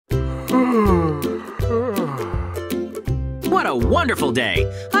What a wonderful day!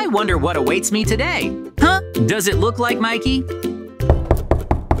 I wonder what awaits me today. Huh? Does it look like Mikey?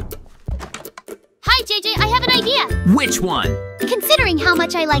 Hi, JJ, I have an idea. Which one? Considering how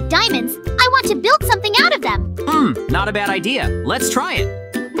much I like diamonds, I want to build something out of them. Not a bad idea. Let's try it.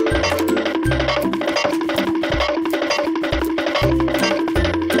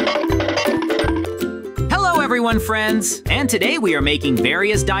 Hello, everyone, friends. And today we are making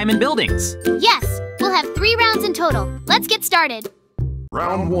various diamond buildings. Yes, we'll have 3 rounds in total. Let's get started.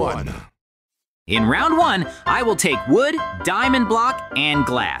 Round 1. In round 1, I will take wood, diamond block, and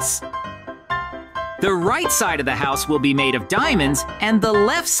glass. The right side of the house will be made of diamonds, and the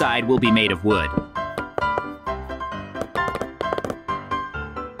left side will be made of wood.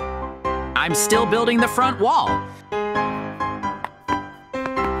 I'm still building the front wall.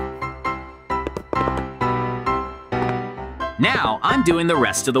 Now I'm doing the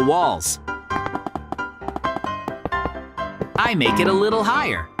rest of the walls. I make it a little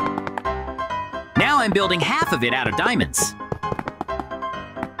higher. Now I'm building half of it out of diamonds.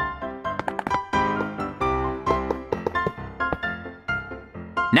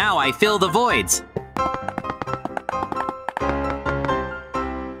 Now I fill the voids.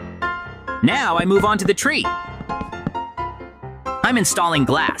 Now I move on to the tree. I'm installing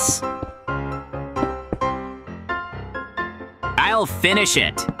glass. I'll finish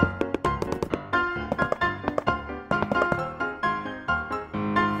it.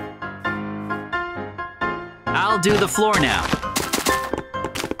 I'll do the floor now.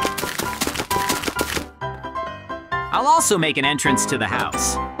 I'll also make an entrance to the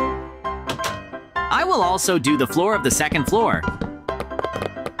house. I will also do the floor of the second floor.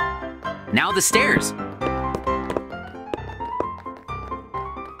 Now the stairs.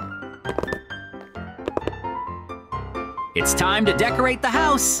 It's time to decorate the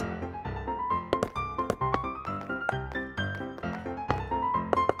house.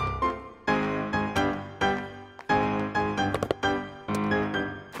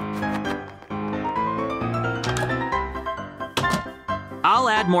 I'll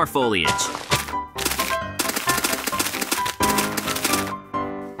add more foliage.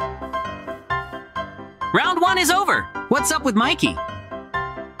 Round 1 is over. What's up with Mikey?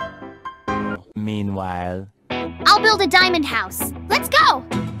 Meanwhile, I'll build a diamond house. Let's go!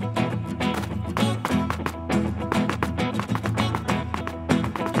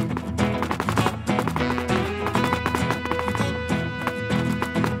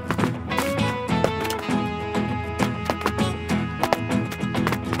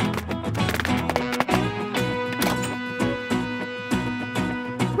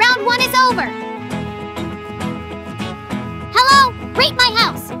 Round 1 is over. Hello, rate my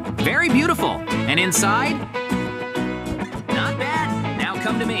house. Very beautiful. And inside? Not bad. Now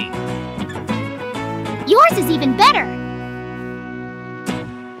come to me. Yours is even better.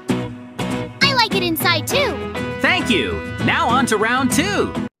 I like it inside too. Thank you. Now on to round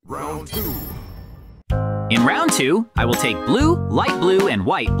 2. Round 2. In round 2, I will take blue, light blue, and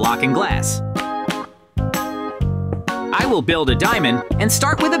white block and glass. I will build a diamond and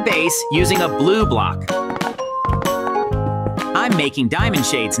start with a base using a blue block. I'm making diamond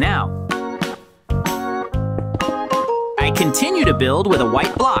shades now. I continue to build with a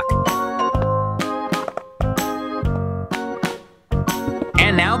white block.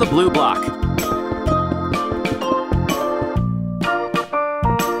 And now the blue block.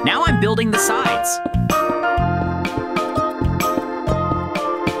 Now I'm building the sides.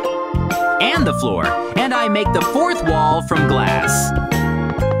 And the floor. And I make the 4th wall from glass.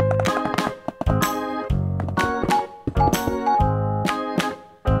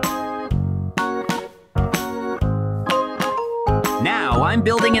 Now I'm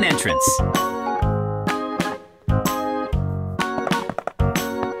building an entrance.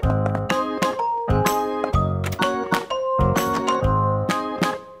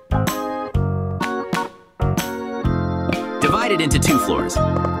 Divided into 2 floors.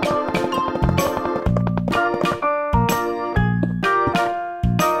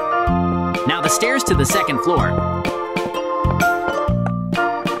 Now the stairs to the second floor.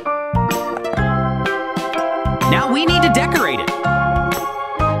 Now we need to decorate it.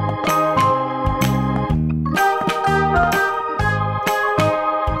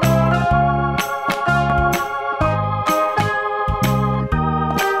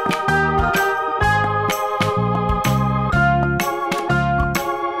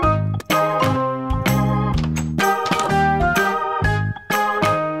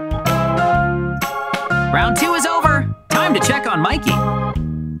 Round 2 is over. Time to check on Mikey.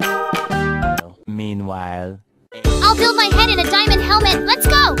 meanwhile, I'll build my head in a diamond helmet. Let's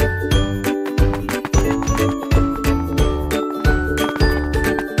go!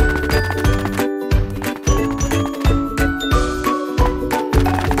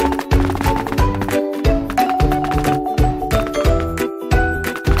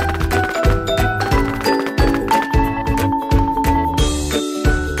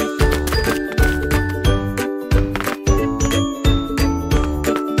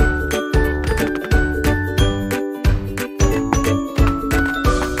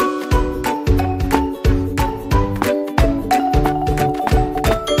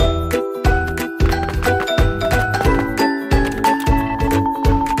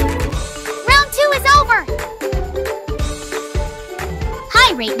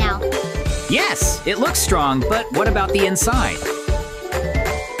 decorate now. Yes, it looks strong, but what about the inside?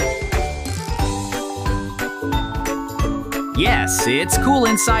 Yes, it's cool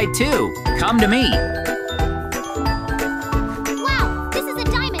inside too. Come to me. Wow, this is a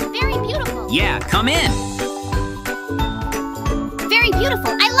diamond. Very beautiful. Yeah, come in. Very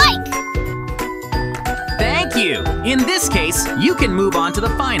beautiful. I like. Thank you. In this case, you can move on to the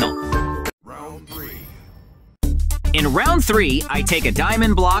final. Round 3. In round 3, I take a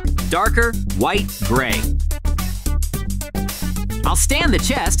diamond block, darker, white, gray. I'll stand the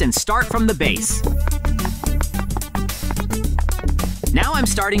chest and start from the base. Now I'm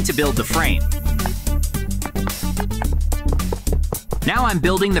starting to build the frame. Now I'm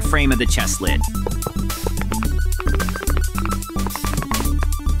building the frame of the chest lid.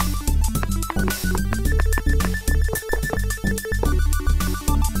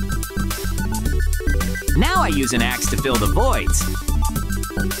 Now I use an axe to fill the voids.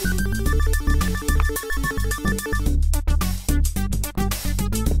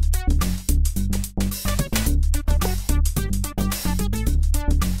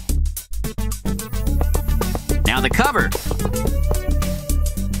 Now the cover.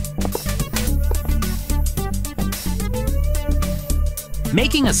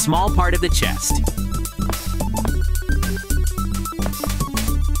 Making a small part of the chest.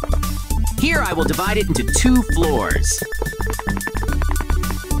 Here I will divide it into 2 floors.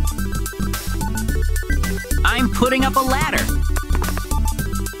 I'm putting up a ladder.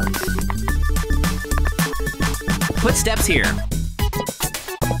 Put steps here.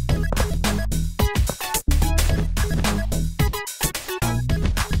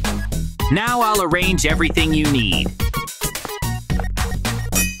 Now I'll arrange everything you need.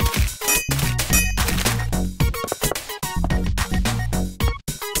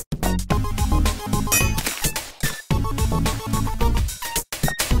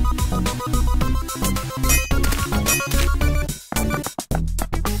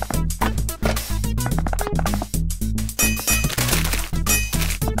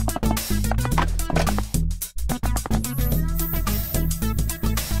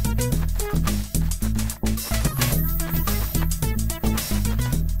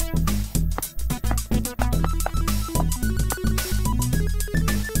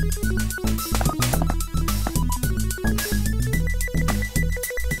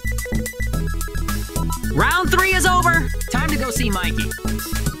 Round 3 is over. Time to go see Mikey.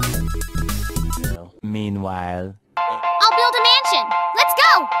 Meanwhile, I'll build a mansion. Let's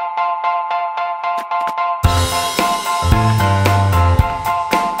go.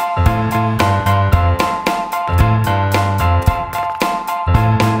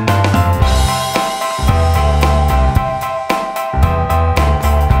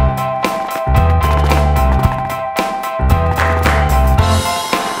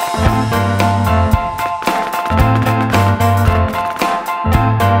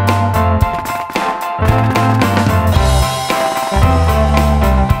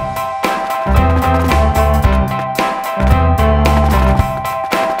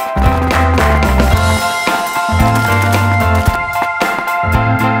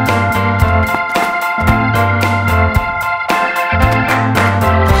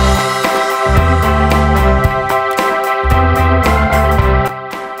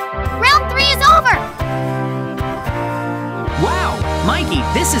 Mikey,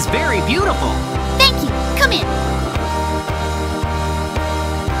 this is very beautiful. Thank you. Come in.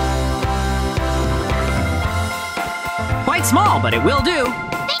 Quite small, but it will do.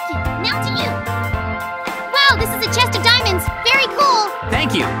 Thank you. Now to you. Wow, this is a chest of diamonds. Very cool.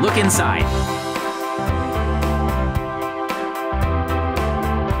 Thank you. Look inside.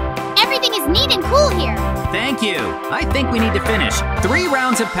 Everything is neat and cool here. Thank you. I think we need to finish. 3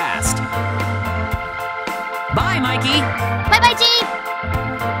 rounds have passed. Bye, Mikey. Bye-bye, G.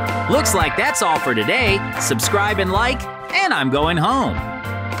 Looks like that's all for today. Subscribe and like, and I'm going home.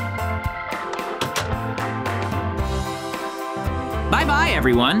 Bye-bye,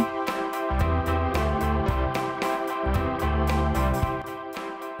 everyone.